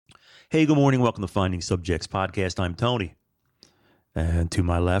Hey, good morning. Welcome to Finding Subjects Podcast. I'm Tony. And to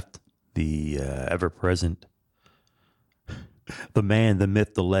my left, the ever-present, the man, the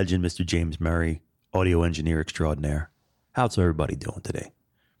myth, the legend, Mr. James Murray, audio engineer extraordinaire. How's everybody doing today?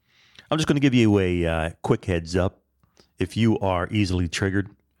 I'm just going to give you a quick heads up. If you are easily triggered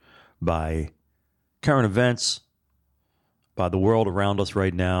by current events, by the world around us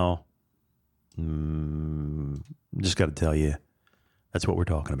right now, just got to tell you, that's what we're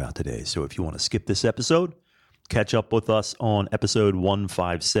talking about today. So if you want to skip this episode, catch up with us on episode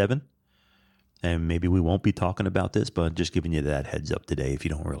 157. And maybe we won't be talking about this, but just giving you that heads up today if you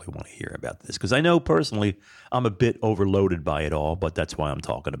don't really want to hear about this. Because I know personally I'm a bit overloaded by it all, but that's why I'm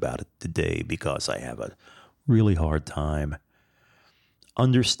talking about it today, because I have a really hard time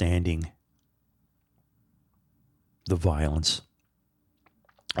understanding the violence,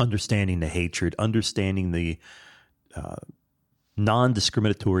 understanding the hatred, understanding the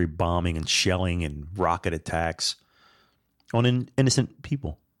non-discriminatory bombing and shelling and rocket attacks on innocent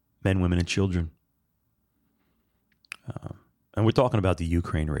people, men, women, and children. And we're talking about the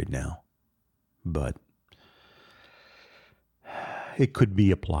Ukraine right now, but it could be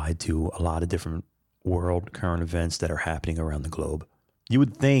applied to a lot of different world current events that are happening around the globe. You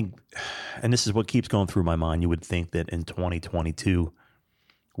would think, and this is what keeps going through my mind, you would think that in 2022,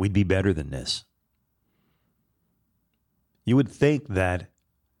 we'd be better than this. You would think that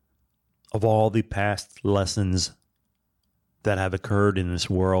of all the past lessons that have occurred in this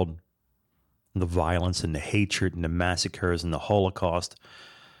world, the violence and the hatred and the massacres and the Holocaust,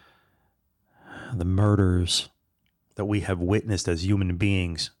 the murders that we have witnessed as human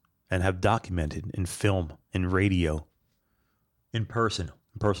beings and have documented in film, in radio, in person,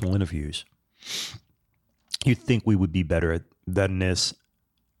 in personal interviews, you'd think we would be better than this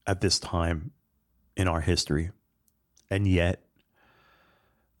at this time in our history. And yet,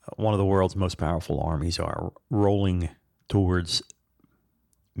 one of the world's most powerful armies are rolling towards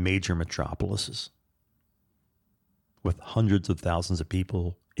major metropolises with hundreds of thousands of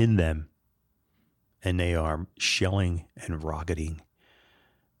people in them, and they are shelling and rocketing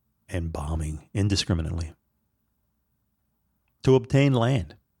and bombing indiscriminately to obtain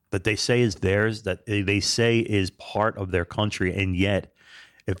land that they say is theirs, that they say is part of their country. And yet,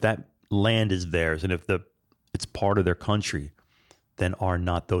 if that land is theirs and if it's part of their country, then are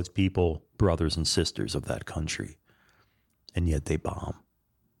not those people brothers and sisters of that country? And yet they bomb.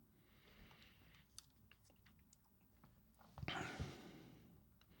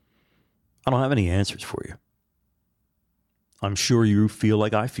 I don't have any answers for you. I'm sure you feel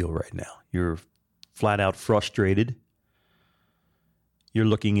like I feel right now. You're flat out frustrated. You're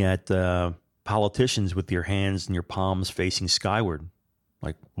looking at politicians with your hands and your palms facing skyward.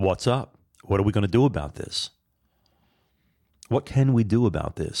 Like, what's up? What are we going to do about this? What can we do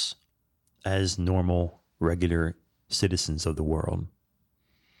about this as normal, regular citizens of the world?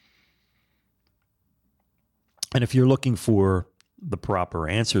 And if you're looking for the proper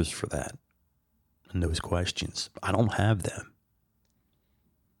answers for that and those questions, I don't have them.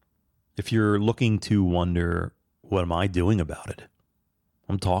 If you're looking to wonder, what am I doing about it?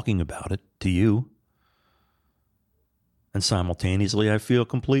 I'm talking about it to you. And simultaneously, I feel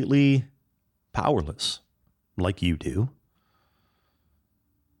completely powerless, like you do.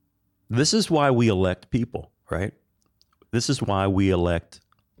 This is why we elect people, right? This is why we elect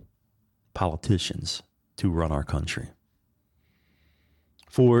politicians to run our country.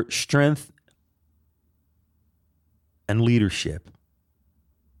 For strength and leadership.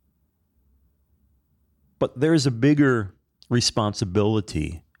 But there's a bigger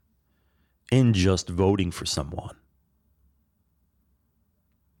responsibility in just voting for someone.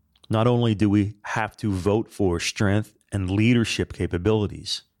 Not only do we have to vote for strength and leadership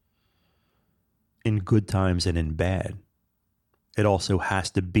capabilities in good times and in bad, it also has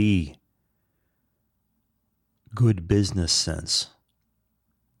to be good business sense.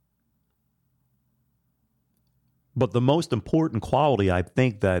 But the most important quality, I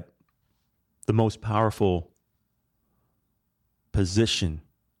think, that the most powerful position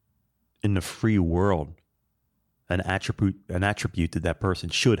in the free world, an attribute that that person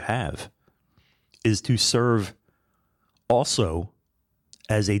should have, is to serve also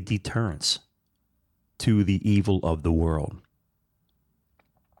as a deterrence to the evil of the world.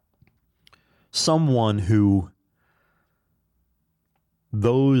 Someone who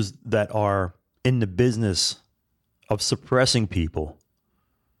those that are in the business of suppressing people,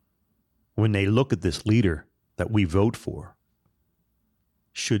 when they look at this leader that we vote for,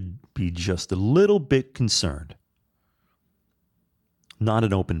 should be just a little bit concerned. Not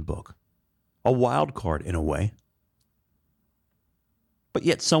an open book. A wild card in a way. but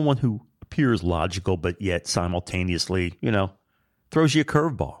yet someone who appears logical, but yet simultaneously, throws you a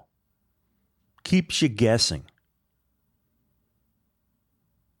curveball, keeps you guessing.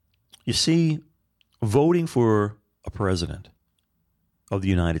 You see, voting for a president of the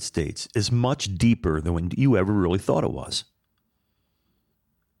United States is much deeper than when you ever really thought it was.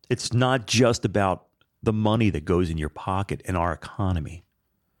 It's not just about the money that goes in your pocket and our economy.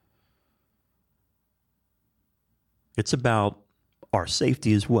 It's about our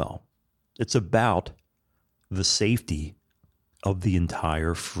safety as well. It's about the safety of the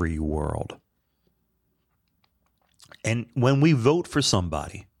entire free world. And when we vote for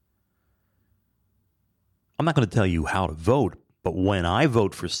somebody, I'm not going to tell you how to vote, but when I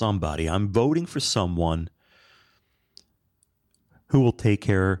vote for somebody, I'm voting for someone who will take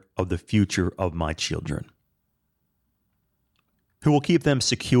care of the future of my children, who will keep them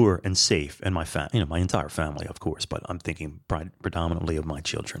secure and safe, and my entire family, of course, but I'm thinking predominantly of my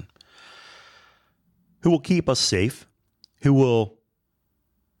children, who will keep us safe, who will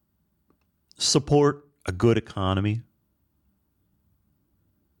support a good economy,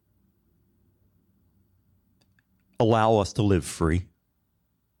 allow us to live free,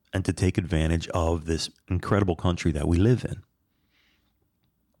 and to take advantage of this incredible country that we live in.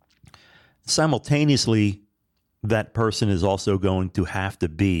 Simultaneously, that person is also going to have to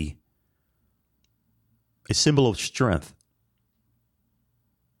be a symbol of strength.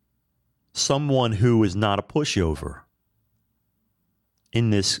 Someone who is not a pushover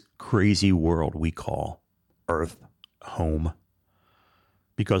in this crazy world we call Earth home.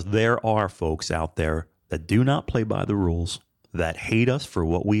 Because there are folks out there that do not play by the rules, that hate us for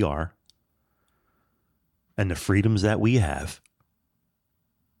what we are and the freedoms that we have.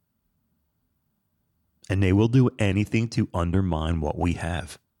 And they will do anything to undermine what we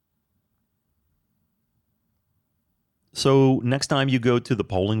have. So next time you go to the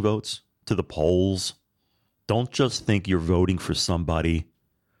polling votes, to the polls, don't just think you're voting for somebody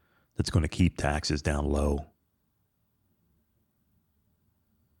that's going to keep taxes down low,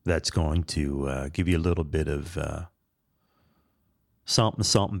 that's going to give you a little bit of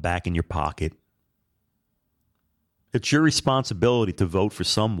something back in your pocket. It's your responsibility to vote for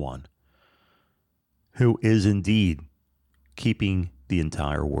someone who is indeed keeping the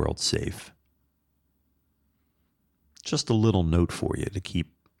entire world safe. Just a little note for you to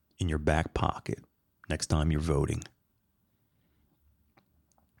keep in your back pocket next time you're voting.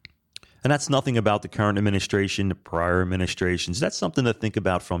 And that's nothing about the current administration, the prior administrations. That's something to think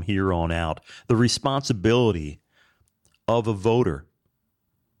about from here on out. The responsibility of a voter.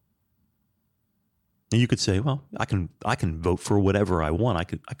 And you could say, well, I can vote for whatever I want.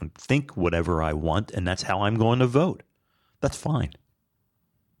 I can think whatever I want, and that's how I'm going to vote. That's fine.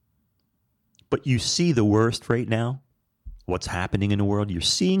 But you see the worst right now, what's happening in the world. You're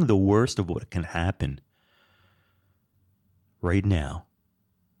seeing the worst of what can happen right now.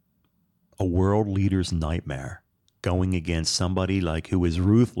 A world leader's nightmare going against somebody like who is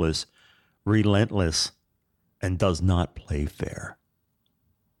ruthless, relentless, and does not play fair.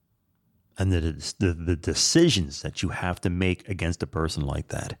 And the decisions that you have to make against a person like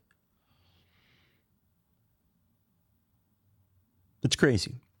that. It's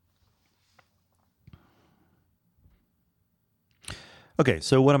crazy. Okay,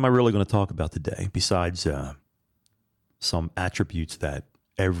 so what am I really going to talk about today besides some attributes that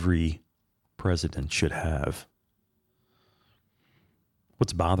every president should have?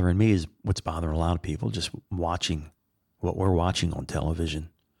 What's bothering me is what's bothering a lot of people, just watching what we're watching on television.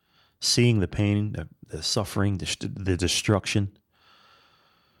 Seeing the pain, the suffering, the destruction,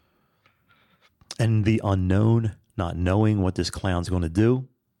 and the unknown, not knowing what this clown's going to do.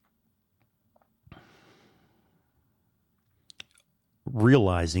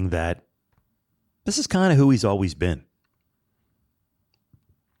 Realizing that this is kind of who he's always been.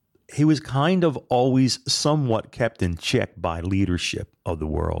 He was kind of always somewhat kept in check by leadership of the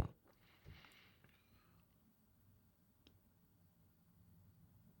world.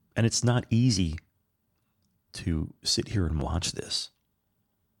 And it's not easy to sit here and watch this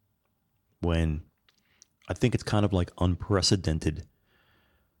when I think it's kind of like unprecedented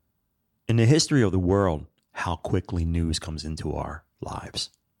in the history of the world how quickly news comes into our lives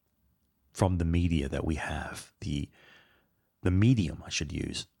from the media that we have, the medium I should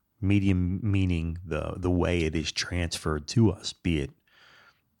use. Medium meaning the way it is transferred to us, be it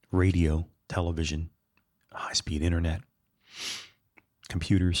radio, television, high-speed internet,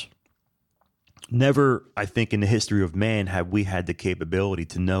 computers. Never, I think, in the history of man have we had the capability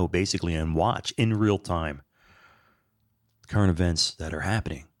to know basically and watch in real time current events that are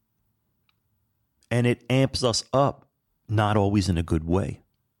happening. And it amps us up not always in a good way.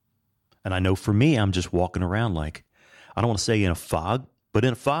 And I know for me, I'm just walking around like, I don't want to say in a fog, but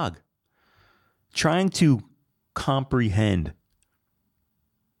in a fog, trying to comprehend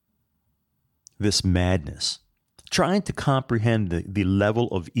this madness, trying to comprehend the level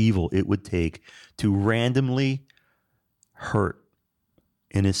of evil it would take to randomly hurt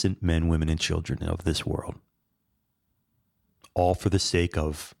innocent men, women, and children of this world, all for the sake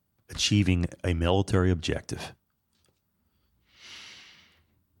of achieving a military objective.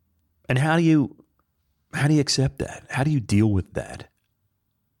 And how do you accept that? How do you deal with that?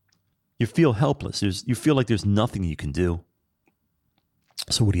 You feel helpless. You feel like there's nothing you can do.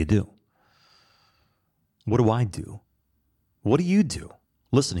 So what do you do? What do I do? What do you do?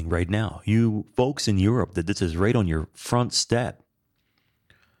 Listening right now, you folks in Europe, that this is right on your front step.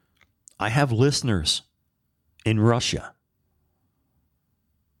 I have listeners in Russia.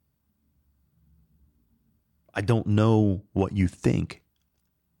 I don't know what you think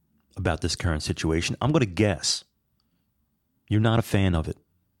about this current situation. I'm going to guess you're not a fan of it.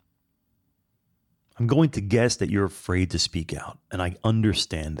 I'm going to guess that you're afraid to speak out, and I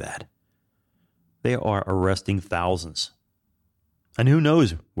understand that. They are arresting thousands. And who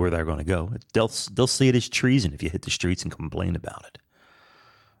knows where they're going to go. They'll see it as treason if you hit the streets and complain about it.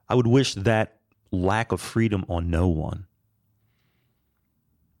 I would wish that lack of freedom on no one.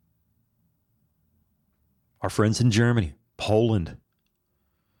 Our friends in Germany, Poland.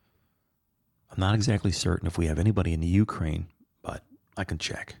 I'm not exactly certain if we have anybody in the Ukraine, but I can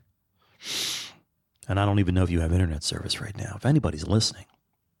check. And I don't even know if you have internet service right now. If anybody's listening,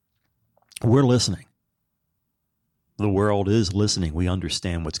 we're listening. The world is listening. We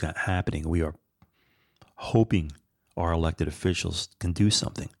understand what's happening. We are hoping our elected officials can do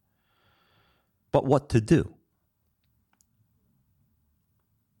something. But what to do?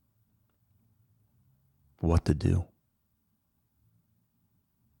 What to do?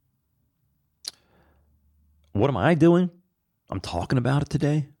 What am I doing? I'm talking about it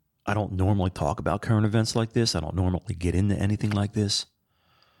today. I don't normally talk about current events like this. I don't normally get into anything like this.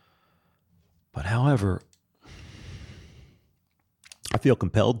 But however, I feel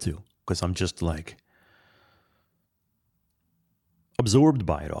compelled to, because I'm just like absorbed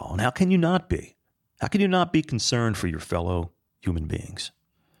by it all. And how can you not be? How can you not be concerned for your fellow human beings?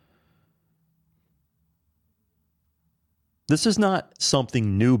 This is not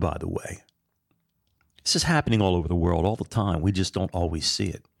something new, by the way. This is happening all over the world all the time. We just don't always see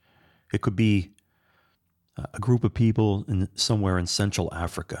it. It could be a group of people somewhere in Central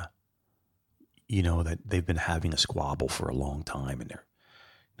Africa, that they've been having a squabble for a long time, and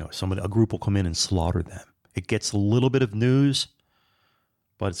a group will come in and slaughter them. It gets a little bit of news,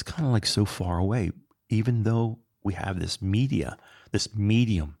 but it's kind of like so far away. Even though we have this media, this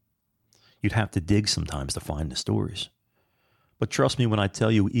medium, you'd have to dig sometimes to find the stories. But trust me when I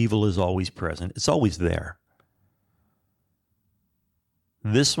tell you, evil is always present. It's always there.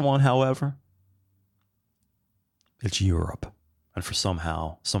 This one, however, it's Europe. And for some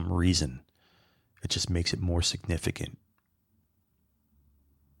reason, it just makes it more significant.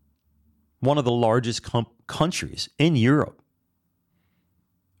 One of the largest countries in Europe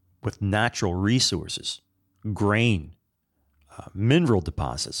with natural resources, grain, mineral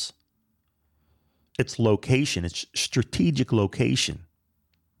deposits. Its location, its strategic location.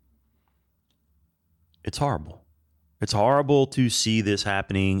 It's horrible. It's horrible to see this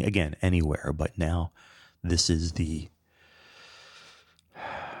happening, again, anywhere. But now this is the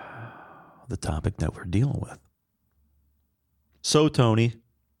topic that we're dealing with. So, Tony,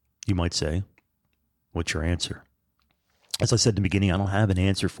 you might say, what's your answer? As I said in the beginning, I don't have an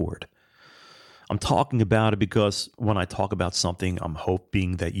answer for it. I'm talking about it because when I talk about something, I'm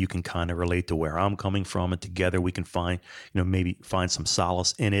hoping that you can kind of relate to where I'm coming from, and together we can find, maybe find some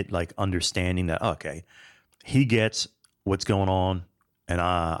solace in it, like understanding that, okay, he gets what's going on, and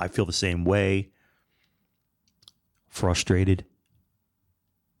I feel the same way. Frustrated,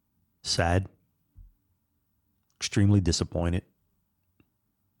 sad, extremely disappointed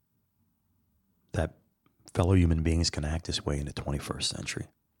that fellow human beings can act this way in the 21st century.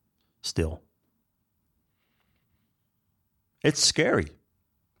 Still. It's scary.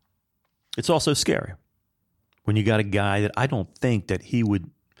 It's also scary when you got a guy that I don't think that he would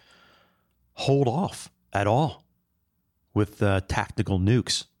hold off at all with tactical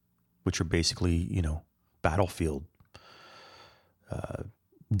nukes, which are basically, battlefield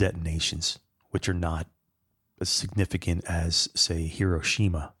detonations, which are not as significant as, say,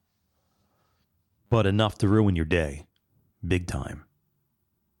 Hiroshima, but enough to ruin your day, big time.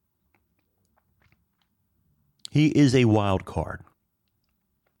 He is a wild card.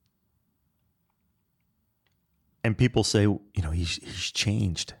 And people say, he's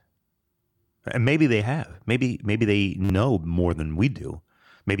changed. And maybe they have. Maybe they know more than we do.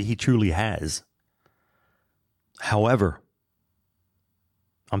 Maybe he truly has. However,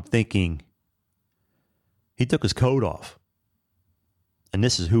 I'm thinking he took his coat off. And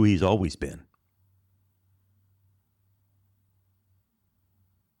this is who he's always been.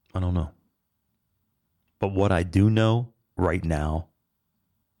 I don't know. But what I do know right now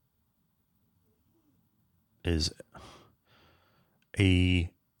is an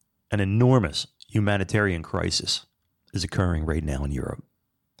enormous humanitarian crisis is occurring right now in Europe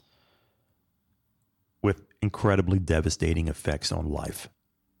with incredibly devastating effects on life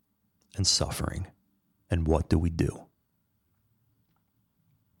and suffering. And what do we do?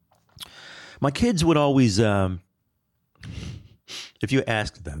 My kids would always, if you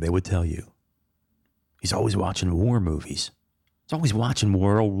asked them, they would tell you, he's always watching war movies. He's always watching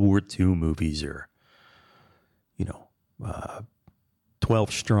World War II movies or,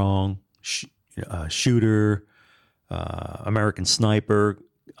 12 Strong, Shooter, American Sniper,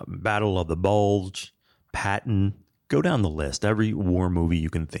 Battle of the Bulge, Patton. Go down the list. Every war movie you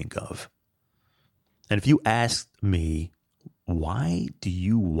can think of. And if you asked me, why do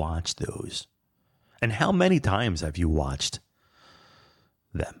you watch those? And how many times have you watched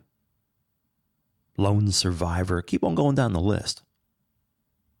them? Lone Survivor. Keep on going down the list.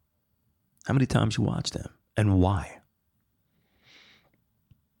 How many times you watch them? And why?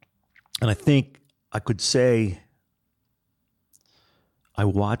 And I think I could say I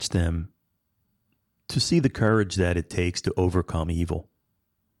watch them to see the courage that it takes to overcome evil.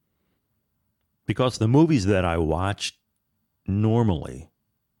 Because the movies that I watch normally,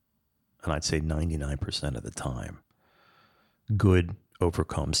 and I'd say 99% of the time, good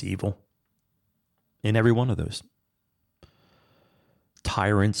overcomes evil. In every one of those.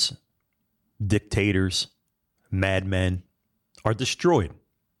 Tyrants, dictators, madmen are destroyed.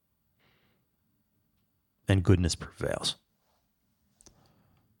 And goodness prevails.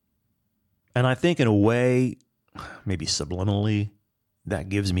 And I think in a way, maybe subliminally, that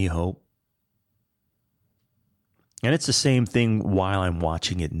gives me hope. And it's the same thing while I'm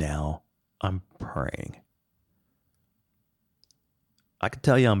watching it now. I'm praying. I can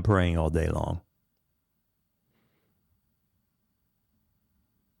tell you I'm praying all day long.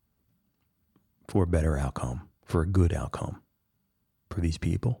 For a better outcome, for a good outcome for these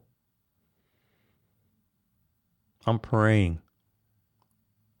people. I'm praying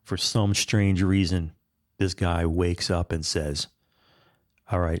for some strange reason this guy wakes up and says,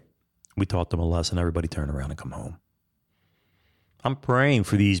 all right, we taught them a lesson, everybody turn around and come home. I'm praying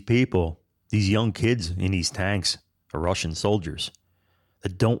for these people, these young kids in these tanks, the Russian soldiers,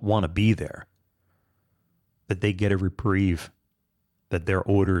 that don't want to be there, that they get a reprieve, that their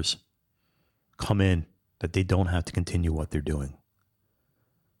orders come in, that they don't have to continue what they're doing.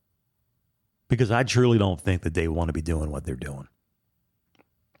 Because I truly don't think that they want to be doing what they're doing.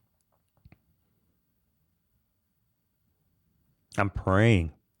 I'm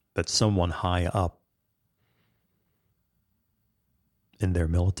praying that someone high up in their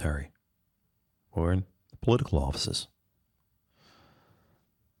military or in political offices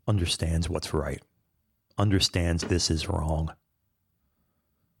understands what's right, understands this is wrong,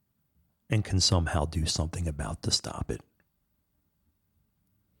 and can somehow do something about to stop it.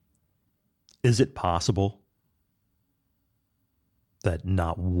 Is it possible that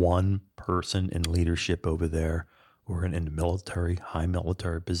not one person in leadership over there or in a military, high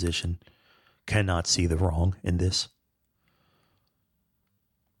military position cannot see the wrong in this?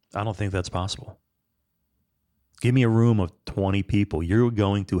 I don't think that's possible. Give me a room of 20 people. You're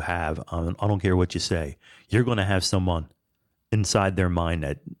going to have, I don't care what you say, you're going to have someone inside their mind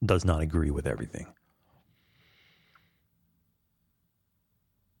that does not agree with everything.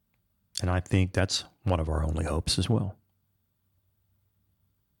 And I think that's one of our only hopes as well.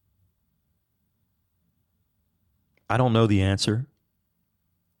 I don't know the answer.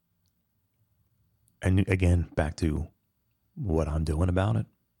 And again, back to what I'm doing about it.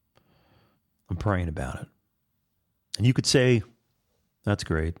 I'm praying about it. And you could say, that's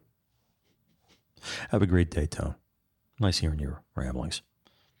great. Have a great day, Tone. Nice hearing your ramblings.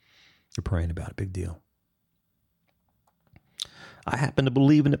 You're praying about a big deal. I happen to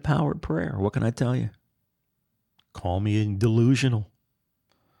believe in the power of prayer. What can I tell you? Call me delusional.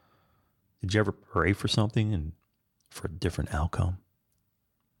 Did you ever pray for something and for a different outcome?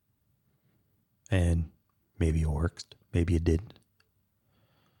 And maybe it worked, maybe it didn't.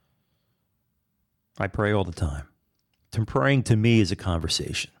 I pray all the time. Praying to me is a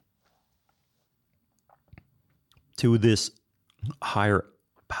conversation to this higher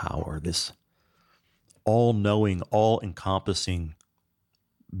power, this all-knowing, all-encompassing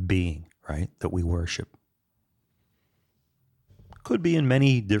being, right, that we worship. Could be in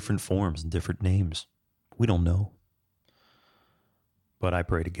many different forms and different names. We don't know. But I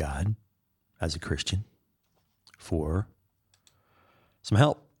pray to God as a Christian for some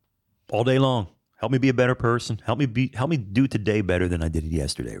help all day long. Help me be a better person. Help me do today better than I did it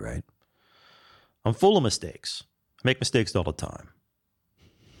yesterday, right? I'm full of mistakes. I make mistakes all the time.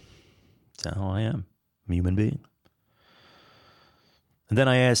 That's how I am. I'm a human being. And then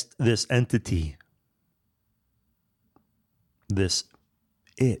I asked this entity, this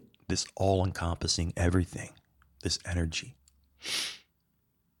all-encompassing everything, this energy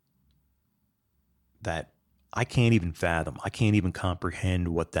that I can't even fathom. I can't even comprehend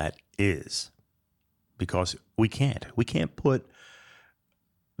what that is, because we can't. We can't put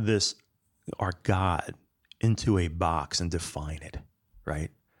this, our God, into a box and define it,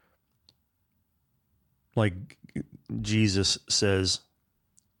 right? Like Jesus says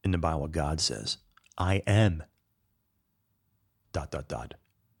in the Bible, God says, I am ...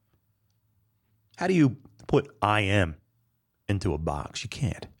 How do you put I am into a box? You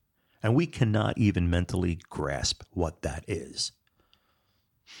can't. And we cannot even mentally grasp what that is.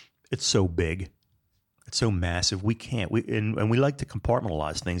 It's so big. It's so massive. We can't. And we like to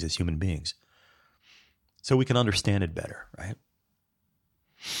compartmentalize things as human beings so we can understand it better, right?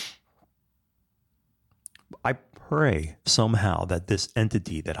 I pray somehow that this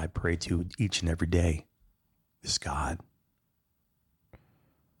entity that I pray to each and every day, this God,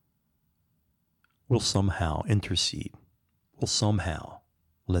 will somehow intercede, will somehow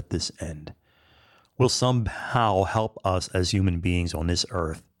let this end, will somehow help us as human beings on this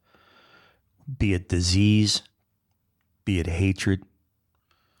earth, be it disease, be it hatred,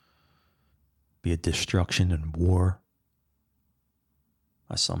 be it destruction and war.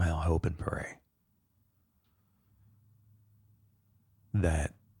 I somehow hope and pray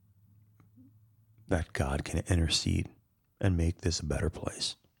that God can intercede and make this a better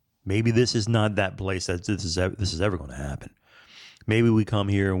place. Maybe this is not that place that this is ever going to happen. Maybe we come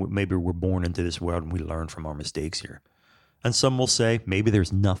here and maybe we're born into this world and we learn from our mistakes here. And some will say, maybe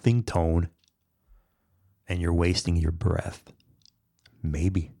there's nothing, Tone, and you're wasting your breath.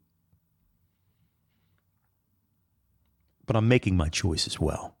 Maybe. But I'm making my choice as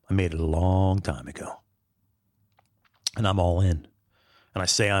well. I made it a long time ago. And I'm all in. And I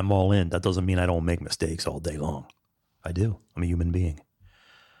say I'm all in. That doesn't mean I don't make mistakes all day long. I do. I'm a human being.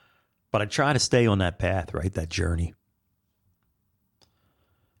 But I try to stay on that path, right? That journey.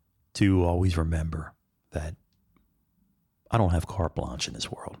 To always remember that I don't have carte blanche in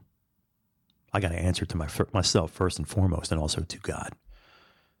this world. I got to answer to myself first and foremost, and also to God.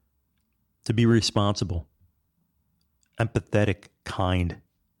 To be responsible, empathetic, kind,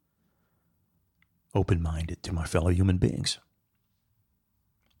 open-minded to my fellow human beings.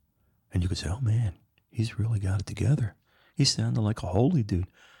 And you could say, oh man, he's really got it together. He's sounding like a holy dude.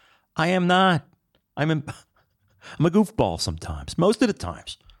 I am not. I'm a goofball sometimes, most of the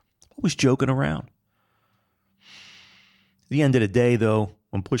times. Always joking around. At the end of the day, though,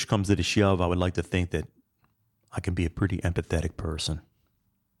 when push comes to the shove, I would like to think that I can be a pretty empathetic person.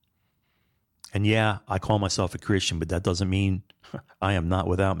 And yeah, I call myself a Christian, but that doesn't mean I am not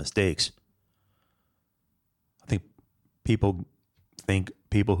without mistakes. I think people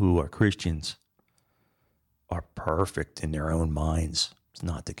who are Christians are perfect in their own minds. It's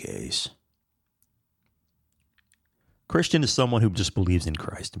not the case. Christian is someone who just believes in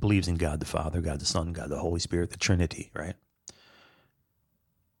Christ, believes in God the Father, God the Son, God the Holy Spirit, the Trinity, right?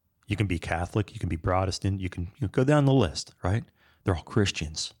 You can be Catholic, you can be Protestant, you can go down the list, right? They're all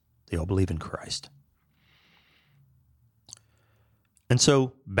Christians. They all believe in Christ. And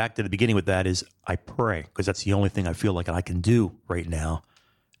so back to the beginning with that is I pray, because that's the only thing I feel like I can do right now,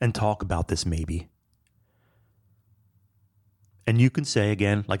 and talk about this maybe. And you can say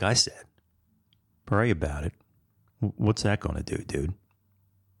again, like I said, pray about it. What's that going to do, dude?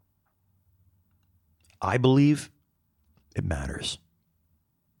 I believe it matters.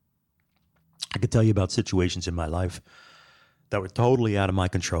 I could tell you about situations in my life that were totally out of my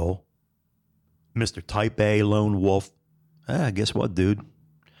control. Mr. Type A lone wolf. Guess what, dude?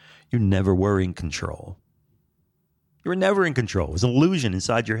 You never were in control. You were never in control. It was an illusion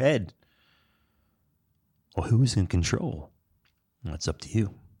inside your head. Well, who's in control? Well, it's up to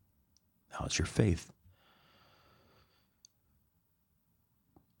you. Now it's your faith.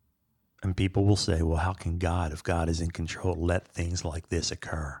 And people will say, well, how can God, if God is in control, let things like this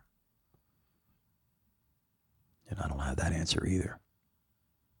occur? And I don't have that answer either.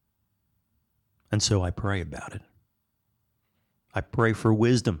 And so I pray about it. I pray for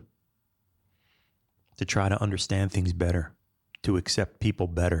wisdom to try to understand things better, to accept people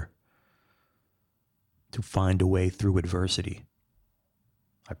better, to find a way through adversity.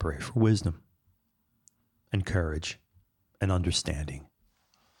 I pray for wisdom and courage and understanding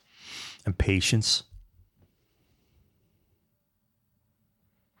and patience.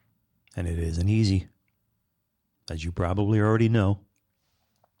 And it isn't easy, as you probably already know.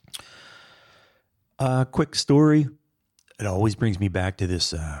 Quick story. It always brings me back to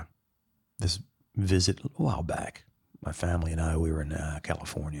this visit a while back. My family and I, we were in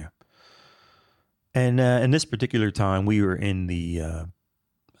California. And in this particular time, we were in the, I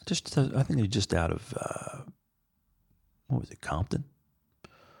think it was just out of, Compton?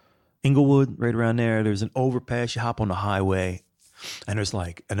 Inglewood, right around there. There's an overpass. You hop on the highway, and there's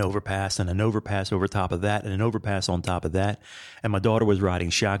like an overpass and an overpass over top of that and an overpass on top of that. And my daughter was riding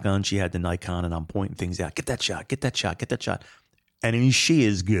shotgun. She had the Nikon, and I'm pointing things out. Get that shot, get that shot, get that shot. And I mean, she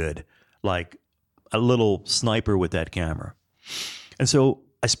is good, like a little sniper with that camera. And so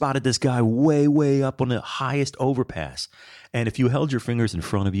I spotted this guy way, way up on the highest overpass. And if you held your fingers in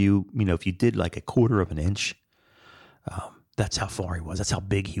front of you, if you did like a quarter of an inch, that's how far he was. That's how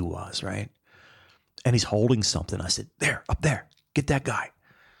big he was, right? And he's holding something. I said, there, up there, get that guy.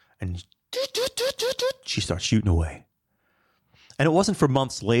 And she starts shooting away. And it wasn't for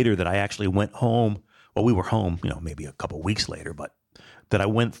months later that I actually went home. Well, we were home, maybe a couple of weeks later, but that I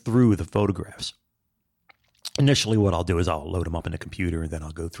went through the photographs. Initially, what I'll do is I'll load them up in the computer, and then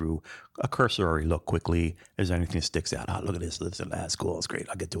I'll go through a cursory look quickly. Is there anything that sticks out? Oh, look at this. That's cool. It's great.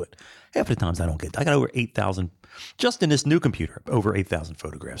 I'll get to it. Half the times I don't get. I got over 8,000, just in this new computer, over 8,000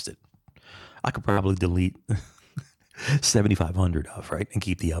 photographs that I could probably delete 7,500 of, right, and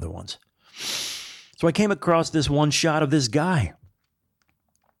keep the other ones. So I came across this one shot of this guy,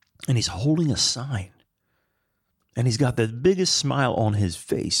 and he's holding a sign, and he's got the biggest smile on his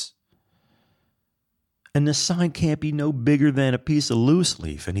face. And the sign can't be no bigger than a piece of loose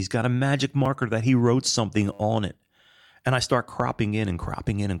leaf. And he's got a magic marker that he wrote something on it. And I start cropping in and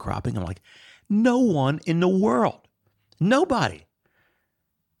cropping in and cropping. I'm like, no one in the world, nobody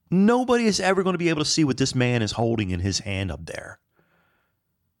is ever going to be able to see what this man is holding in his hand up there.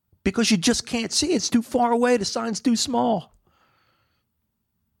 Because you just can't see. It's too far away. The sign's too small.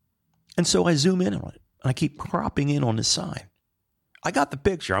 And so I zoom in on it. And I keep cropping in on this sign. I got the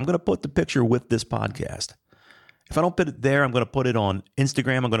picture. I'm going to put the picture with this podcast. If I don't put it there, I'm going to put it on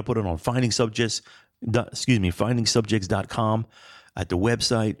Instagram. I'm going to put it on findingsubjects.com at the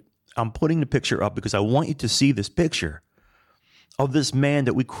website. I'm putting the picture up because I want you to see this picture of this man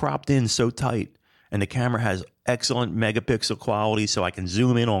that we cropped in so tight. And the camera has excellent megapixel quality, so I can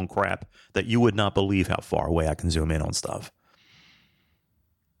zoom in on crap that you would not believe how far away I can zoom in on stuff.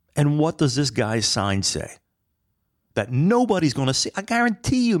 And what does this guy's sign say? That nobody's going to see. I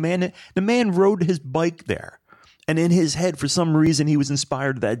guarantee you, man, the man rode his bike there. And in his head, for some reason, he was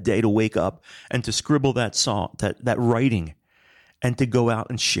inspired that day to wake up and to scribble that song, that writing, and to go out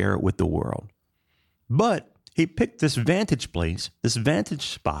and share it with the world. But he picked this vantage place, this vantage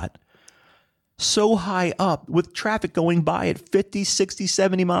spot, so high up with traffic going by at 50, 60,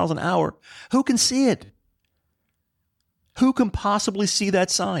 70 miles an hour. Who can see it? Who can possibly see that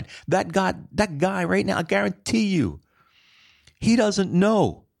sign? That guy right now, I guarantee you, he doesn't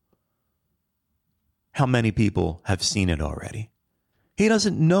know how many people have seen it already. He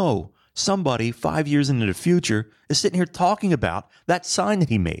doesn't know somebody 5 years into the future is sitting here talking about that sign that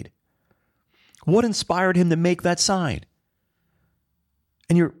he made. What inspired him to make that sign?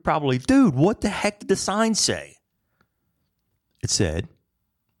 And you're probably, dude, what the heck did the sign say? It said,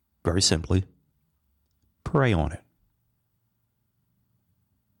 very simply, pray on it.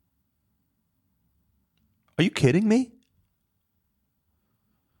 Are you kidding me?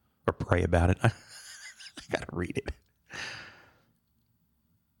 Or pray about it. I got to read it.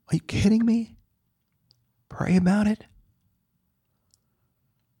 Are you kidding me? Pray about it?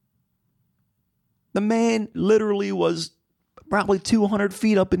 The man literally was probably 200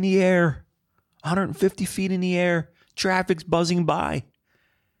 feet up in the air, 150 feet in the air. Traffic's buzzing by.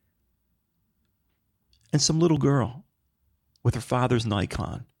 And some little girl with her father's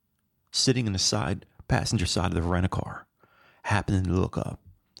Nikon sitting in the passenger side of the rent-a-car, happening to look up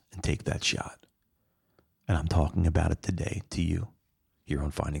and take that shot. And I'm talking about it today to you here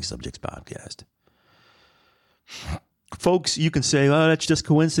on Finding Subjects Podcast. Folks, you can say, oh, that's just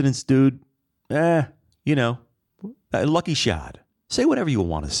coincidence, dude. A lucky shot. Say whatever you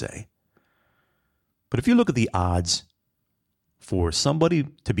want to say. But if you look at the odds for somebody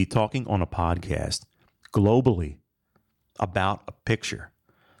to be talking on a podcast globally about a picture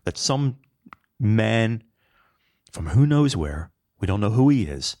that some man from who knows where, we don't know who he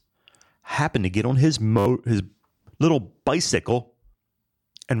is, happened to get on his little bicycle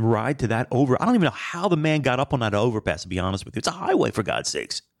and ride to that I don't even know how the man got up on that overpass, to be honest with you. It's a highway, for God's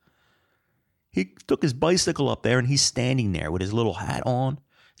sakes. He took his bicycle up there, and he's standing there with his little hat on,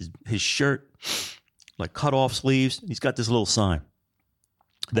 his shirt, like cut off sleeves. He's got this little sign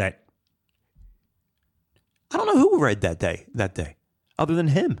that I don't know who read that day, other than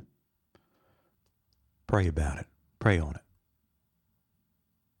him. Pray about it. Pray on it.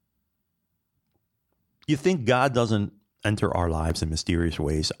 You think God doesn't enter our lives in mysterious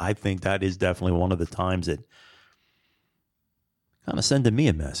ways? I think that is definitely one of the times that kind of sending me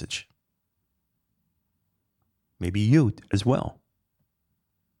a message. Maybe you as well.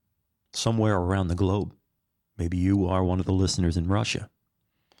 Somewhere around the globe. Maybe you are one of the listeners in Russia,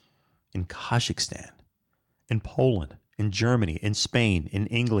 in Kazakhstan, in Poland, in Germany, in Spain, in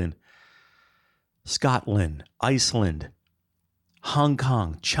England, Scotland, Iceland, Hong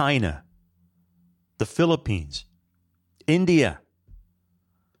Kong, China, the Philippines, India.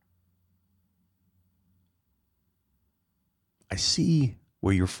 I see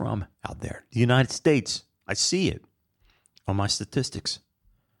where you're from out there. The United States, I see it on my statistics.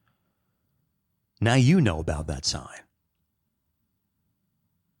 Now you know about that sign.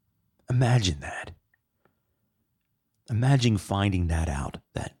 Imagine that. Imagine finding that out,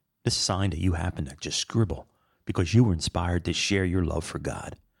 that this sign that you happen to just scribble because you were inspired to share your love for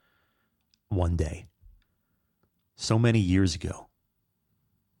God one day. So many years ago,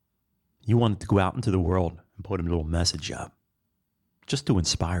 you wanted to go out into the world and put a little message up just to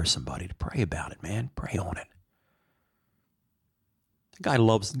inspire somebody to pray about it, man. Pray on it. The guy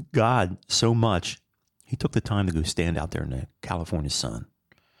loves God so much, he took the time to go stand out there in the California sun,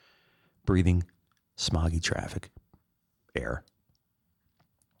 breathing smoggy traffic air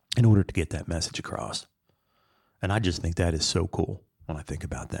in order to get that message across. And I just think that is so cool when I think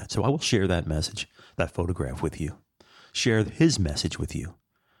about that. So I will share that message, that photograph with you, share his message with you.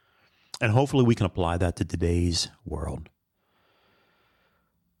 And hopefully we can apply that to today's world,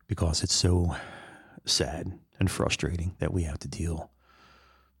 because it's so sad and frustrating that we have to deal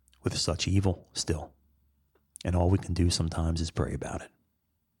with such evil still. And all we can do sometimes is pray about it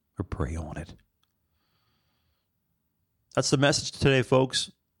or pray on it. That's the message today,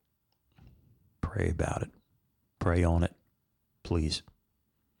 folks. Pray about it. Pray on it, please.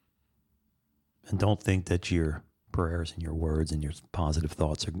 And don't think that your prayers and your words and your positive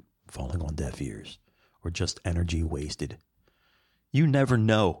thoughts are falling on deaf ears or just energy wasted. You never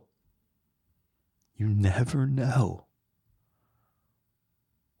know. You never know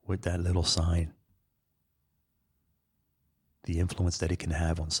with that little sign, the influence that it can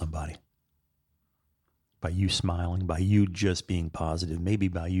have on somebody. By you smiling, by you just being positive, maybe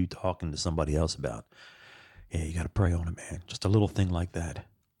by you talking to somebody else about, yeah, you got to pray on it, man. Just a little thing like that.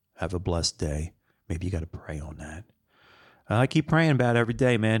 Have a blessed day. Maybe you got to pray on that. I keep praying about it every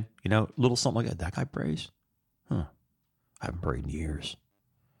day, man. You know, a little something like that. That guy prays? I haven't prayed in years.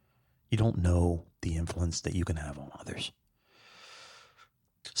 You don't know the influence that you can have on others.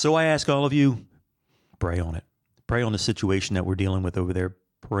 So I ask all of you, pray on it. Pray on the situation that we're dealing with over there.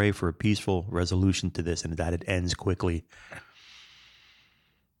 Pray for a peaceful resolution to this and that it ends quickly.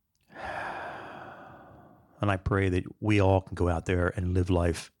 And I pray that we all can go out there and live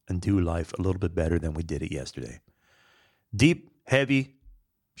life and do life a little bit better than we did it yesterday. Deep, heavy,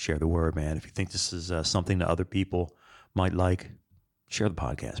 share the word, man. If you think this is something that other people might like, share the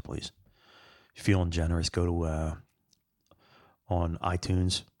podcast, please. If you're feeling generous, go to on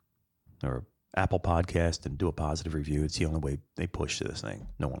iTunes or Apple Podcast and do a positive review. It's the only way they push to this thing.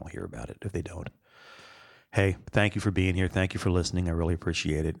 No one will hear about it if they don't. Hey, thank you for being here. Thank you for listening. I really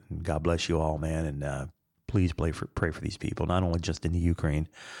appreciate it. And God bless you all, man. And please pray for these people, not only just in the Ukraine,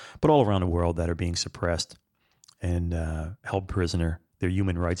 but all around the world that are being suppressed and held prisoner, their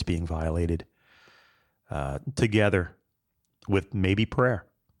human rights being violated. Together with maybe prayer,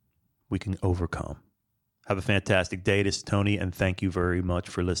 we can overcome. Have a fantastic day. This is Tony, and thank you very much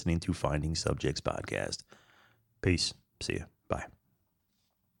for listening to Finding Subjects Podcast. Peace. See you. Bye.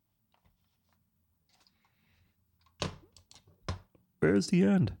 Where's the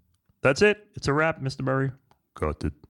end? That's it. It's a wrap, Mr. Murray. Got it.